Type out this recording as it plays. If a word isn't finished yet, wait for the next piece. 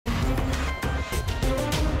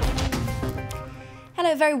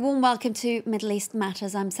Hello, very warm welcome to Middle East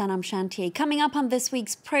Matters. I'm Salam Shantier. Coming up on this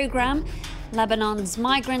week's programme, Lebanon's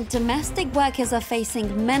migrant domestic workers are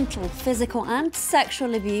facing mental, physical and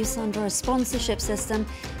sexual abuse under a sponsorship system.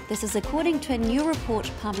 This is according to a new report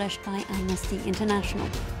published by Amnesty International.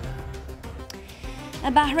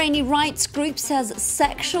 A Bahraini rights group says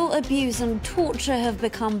sexual abuse and torture have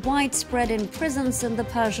become widespread in prisons in the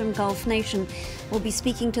Persian Gulf nation. We'll be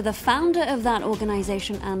speaking to the founder of that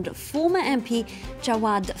organisation and former MP,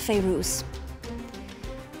 Jawad Fairooz.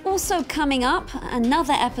 Also coming up,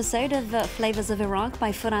 another episode of Flavors of Iraq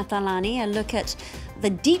by Furat Alani, a look at the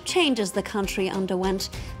deep changes the country underwent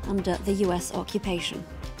under the US occupation.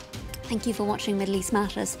 Thank you for watching Middle East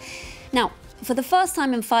Matters. Now, for the first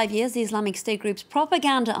time in 5 years, the Islamic State group's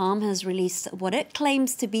propaganda arm has released what it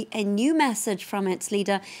claims to be a new message from its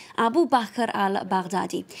leader, Abu Bakr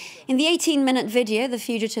al-Baghdadi. In the 18-minute video, the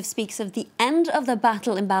fugitive speaks of the end of the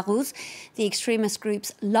battle in Baghuz, the extremist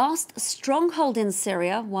group's last stronghold in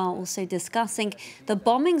Syria, while also discussing the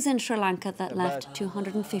bombings in Sri Lanka that left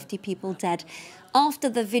 250 people dead. After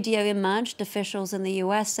the video emerged, officials in the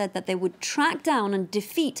US said that they would track down and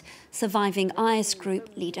defeat surviving IS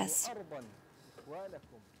group leaders.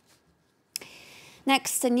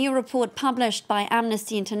 Next, a new report published by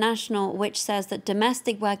Amnesty International, which says that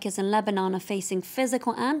domestic workers in Lebanon are facing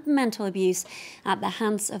physical and mental abuse at the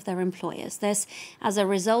hands of their employers. This as a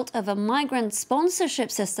result of a migrant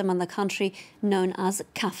sponsorship system in the country known as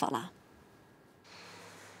kafala.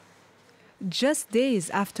 Just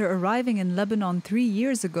days after arriving in Lebanon 3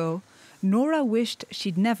 years ago, Nora wished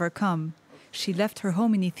she'd never come. She left her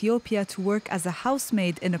home in Ethiopia to work as a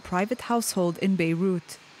housemaid in a private household in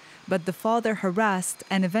Beirut. But the father harassed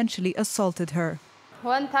and eventually assaulted her.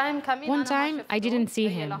 One time, I didn't see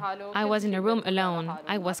him. I was in a room alone.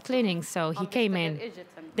 I was cleaning, so he came in.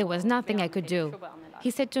 There was nothing I could do.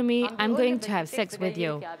 He said to me, "I'm going to have sex with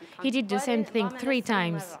you." He did the same thing 3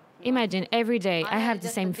 times. Imagine, every day I have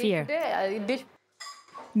the same fear.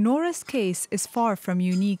 Nora's case is far from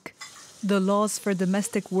unique. The laws for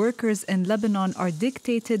domestic workers in Lebanon are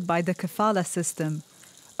dictated by the kafala system,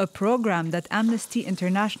 a program that Amnesty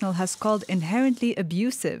International has called inherently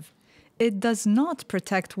abusive. It does not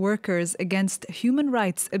protect workers against human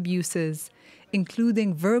rights abuses,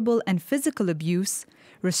 including verbal and physical abuse,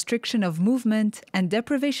 restriction of movement, and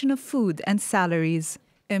deprivation of food and salaries.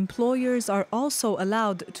 Employers are also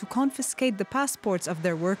allowed to confiscate the passports of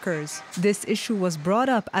their workers. This issue was brought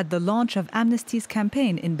up at the launch of Amnesty's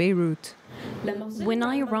campaign in Beirut. When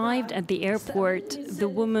I arrived at the airport, the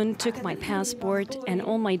woman took my passport and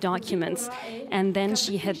all my documents, and then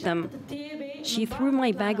she hid them. She threw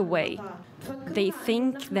my bag away. They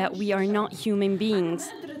think that we are not human beings.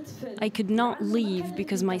 I could not leave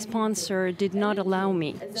because my sponsor did not allow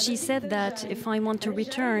me. She said that if I want to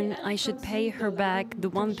return, I should pay her back the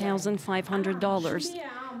 $1,500.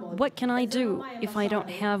 What can I do if I don't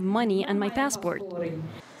have money and my passport?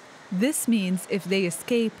 This means if they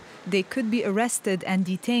escape, they could be arrested and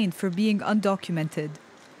detained for being undocumented.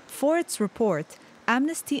 For its report,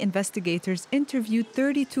 Amnesty investigators interviewed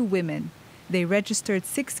 32 women. They registered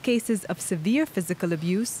 6 cases of severe physical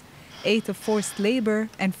abuse, 8 of forced labor,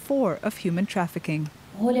 and 4 of human trafficking.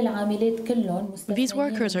 These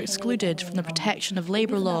workers are excluded from the protection of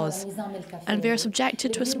labour laws, and they are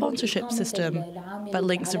subjected to a sponsorship system that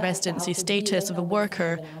links the residency status of a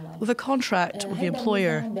worker with a contract with the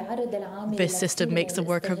employer. This system makes the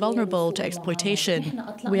worker vulnerable to exploitation.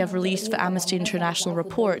 We have released the Amnesty International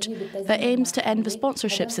report that aims to end the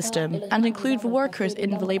sponsorship system and include the workers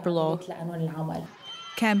in the labour law.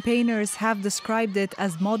 Campaigners have described it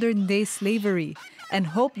as modern-day slavery and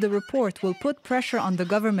hope the report will put pressure on the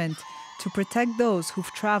government to protect those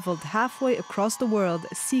who've traveled halfway across the world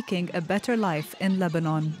seeking a better life in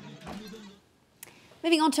Lebanon.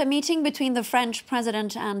 Moving on to a meeting between the French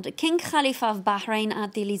President and King Khalifa of Bahrain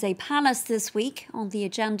at the Elysée Palace this week. On the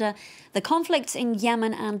agenda, the conflicts in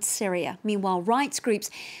Yemen and Syria. Meanwhile, rights groups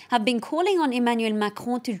have been calling on Emmanuel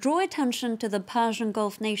Macron to draw attention to the Persian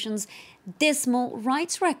Gulf nation's dismal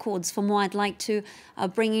rights records. For more, I'd like to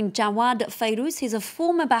bring in Jawad Fairooz. He's a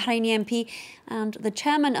former Bahraini MP and the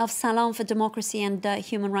chairman of Salam for Democracy and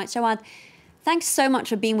Human Rights. Jawad, thanks so much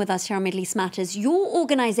for being with us here on Middle East Matters. Your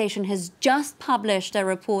organisation has just published a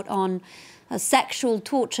report on sexual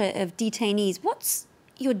torture of detainees. What's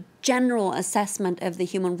your general assessment of the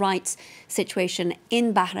human rights situation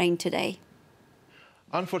in Bahrain today?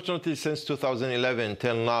 Unfortunately, since 2011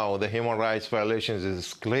 till now, the human rights violations is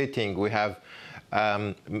escalating. We have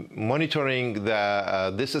monitoring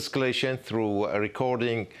this escalation through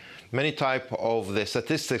recording many type of the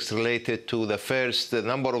statistics related to the first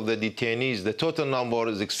number of the detainees. The total number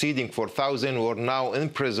is exceeding 4,000. We're now in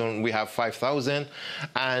prison. We have 5,000,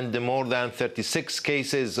 and more than 36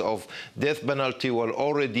 cases of death penalty were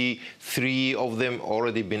already, 3 of them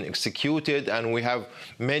already been executed, and we have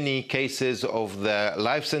many cases of the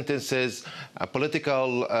life sentences,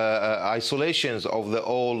 political isolations of the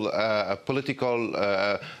all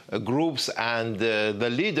political groups, and the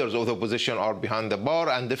leaders of the opposition are behind the bar,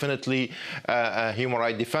 and definitely human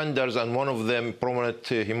rights defenders, and one of them, prominent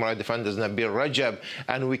human rights defenders, Nabil Rajab,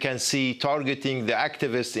 and we can see targeting the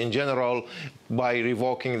activists in general by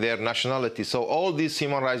revoking their nationality. So all these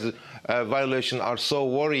human rights violations are so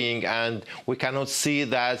worrying, and we cannot see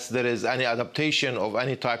that there is any adaptation of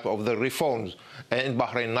any type of the reforms in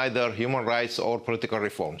Bahrain, neither human rights or political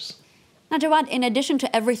reforms. Now, Jawad, in addition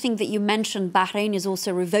to everything that you mentioned, Bahrain is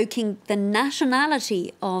also revoking the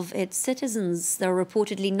nationality of its citizens. There are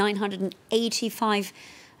reportedly 985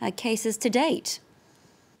 cases to date.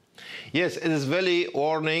 Yes, it is very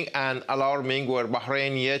warning and alarming where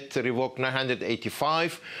Bahrain yet revoked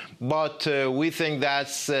 985, but we think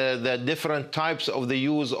that's the different types of the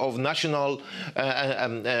use of nationality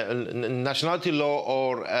law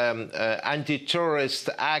or anti-terrorist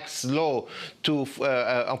acts law to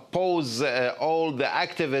oppose all the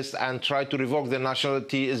activists and try to revoke their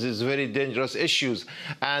nationality is very dangerous issues.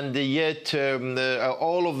 And yet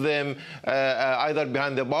all of them either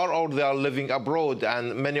behind the bar or they are living abroad,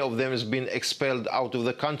 and many of them has been expelled out of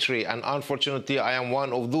the country, and unfortunately I am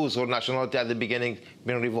one of those whose nationality at the beginning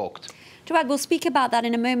been revoked. Jawad, we'll speak about that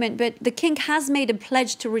in a moment, but the king has made a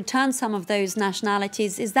pledge to return some of those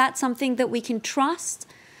nationalities. Is that something that we can trust?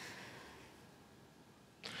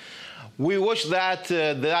 We wish that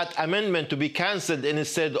that amendment to be cancelled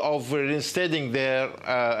instead of reinstating their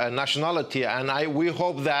nationality, and we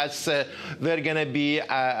hope that there's going to be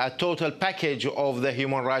a total package of the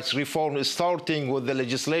human rights reform, starting with the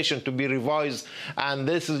legislation to be revised, and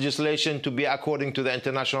this legislation to be according to the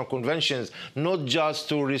international conventions, not just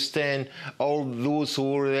to retain all those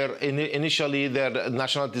who were there initially their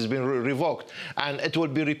nationality has been revoked, and it will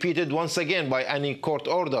be repeated once again by any court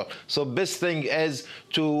order. So best thing is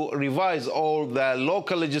to revise all the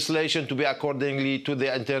local legislation to be accordingly to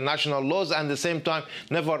the international laws, and at the same time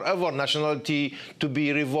never ever nationality to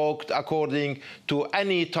be revoked according to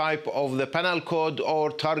any type of the penal code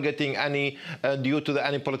or targeting any due to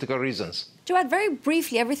any political reasons. Jawad, very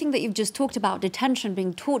briefly, everything that you've just talked about, detention,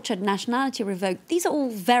 being tortured, nationality revoked, these are all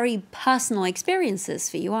very personal experiences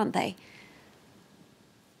for you, aren't they?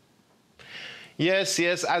 Yes,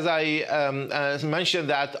 yes. As I mentioned,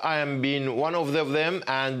 that I am being one of them,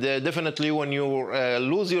 and definitely when you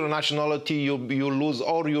lose your nationality, you lose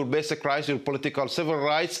all your basic rights, your political, civil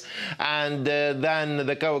rights, and then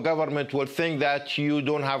the government will think that you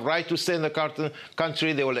don't have right to stay in the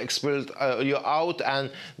country. They will expel you out, and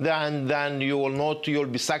then you will not. You'll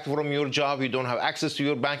be sacked from your job. You don't have access to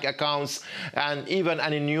your bank accounts, and even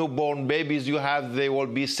any newborn babies you have, they will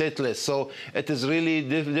be stateless. So it is really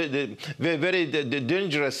very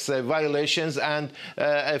dangerous violations, and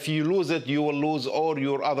if you lose it, you will lose all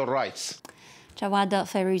your other rights. Jawad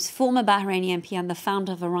Fairooz, former Bahraini MP and the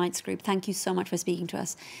founder of a rights group, thank you so much for speaking to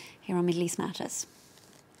us here on Middle East Matters.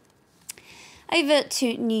 Over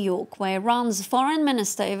to New York, where Iran's foreign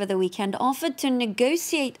minister over the weekend offered to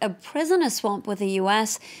negotiate a prisoner swap with the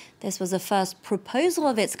US. This was the first proposal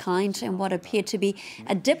of its kind in what appeared to be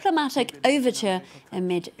a diplomatic overture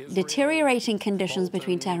amid deteriorating conditions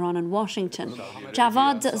between Tehran and Washington.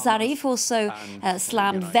 Javad Zarif also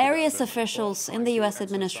slammed various officials in the US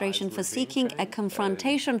administration for seeking a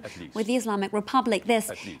confrontation with the Islamic Republic.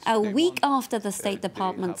 This a week after the State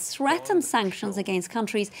Department threatened sanctions against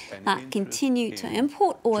countries that continue to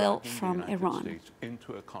import oil from Iran.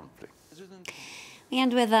 We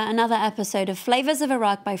end with another episode of Flavors of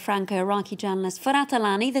Iraq by Franco-Iraqi journalist Farhat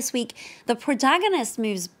Alani. This week, the protagonist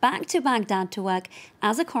moves back to Baghdad to work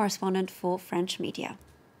as a correspondent for French media.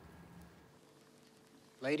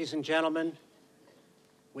 Ladies and gentlemen,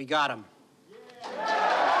 we got him.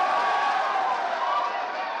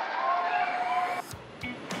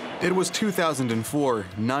 It was 2004,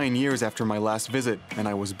 9 years after my last visit, and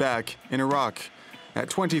I was back in Iraq. At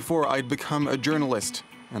 24, I'd become a journalist,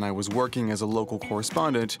 and I was working as a local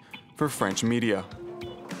correspondent for French media.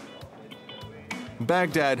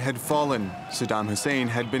 Baghdad had fallen. Saddam Hussein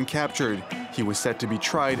had been captured. He was set to be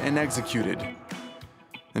tried and executed.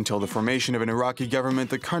 Until the formation of an Iraqi government,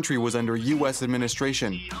 the country was under U.S.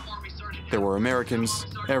 administration. There were Americans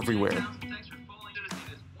everywhere.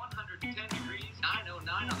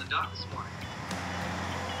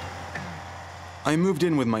 I moved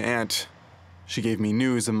in with my aunt. She gave me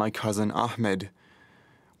news of my cousin Ahmed.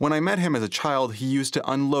 When I met him as a child, he used to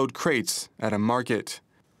unload crates at a market.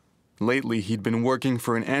 Lately, he'd been working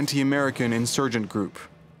for an anti-American insurgent group.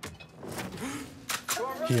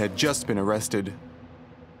 He had just been arrested.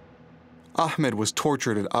 Ahmed was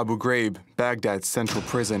tortured at Abu Ghraib, Baghdad's central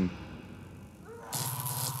prison.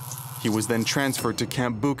 He was then transferred to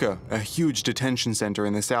Camp Bucca, a huge detention center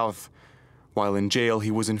in the south. While in jail, he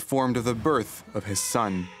was informed of the birth of his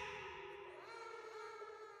son.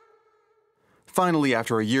 Finally,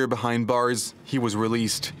 after a year behind bars, he was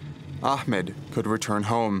released. Ahmed could return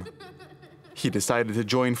home. He decided to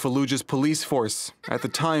join Fallujah's police force. At the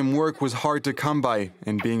time, work was hard to come by,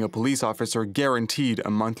 and being a police officer guaranteed a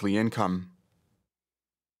monthly income.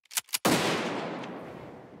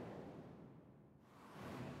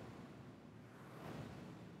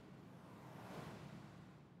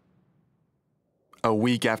 A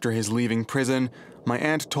week after his leaving prison, my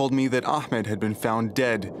aunt told me that Ahmed had been found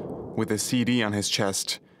dead, with a CD on his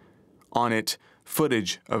chest. On it,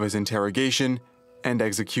 footage of his interrogation and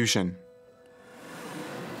execution.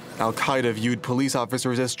 Al-Qaeda viewed police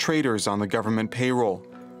officers as traitors on the government payroll.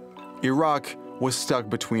 Iraq was stuck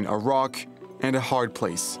between a rock and a hard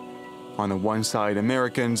place. On the one side,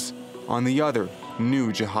 Americans, on the other,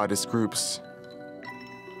 new jihadist groups.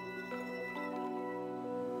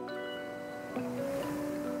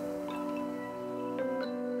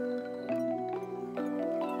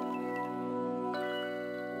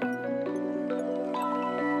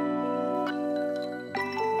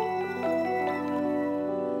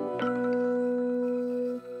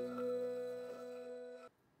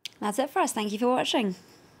 That's it for us. Thank you for watching.